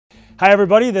Hi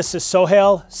everybody, this is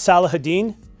Sohail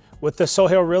Salahuddin with the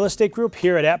Sohail Real Estate Group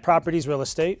here at Properties Real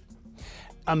Estate.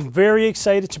 I'm very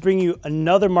excited to bring you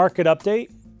another market update,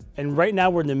 and right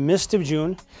now we're in the midst of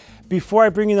June. Before I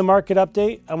bring you the market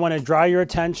update, I want to draw your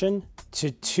attention to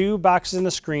two boxes on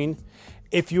the screen.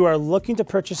 If you are looking to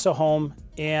purchase a home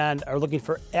and are looking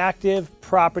for active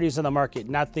properties on the market,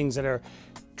 not things that are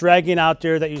dragging out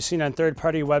there that you've seen on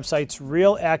third-party websites,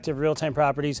 real active real-time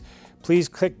properties, please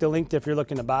click the link if you're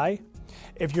looking to buy.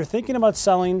 If you're thinking about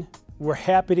selling, we're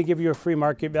happy to give you a free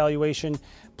market valuation.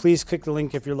 Please click the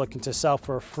link if you're looking to sell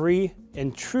for a free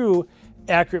and true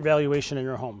accurate valuation in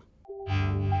your home.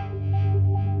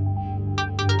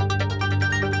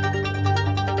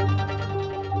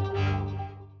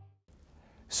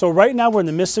 So right now we're in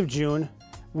the midst of June.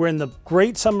 We're in the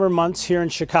great summer months here in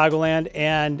Chicagoland,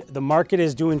 and the market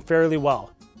is doing fairly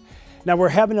well. Now we're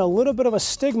having a little bit of a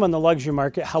stigma in the luxury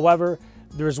market. However,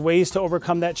 there's ways to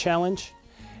overcome that challenge.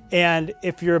 And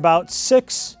if you're about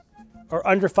 $600,000 or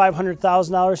under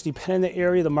 $500,000, depending on the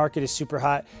area, the market is super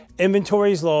hot.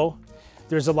 Inventory is low.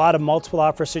 There's a lot of multiple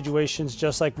offer situations,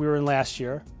 just like we were in last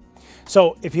year.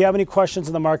 So if you have any questions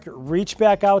in the market, reach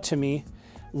back out to me.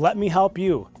 Let me help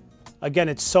you. Again,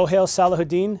 it's Sohail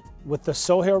Salahuddin with the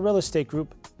Sohail Real Estate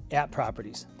Group at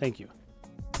Properties. Thank you.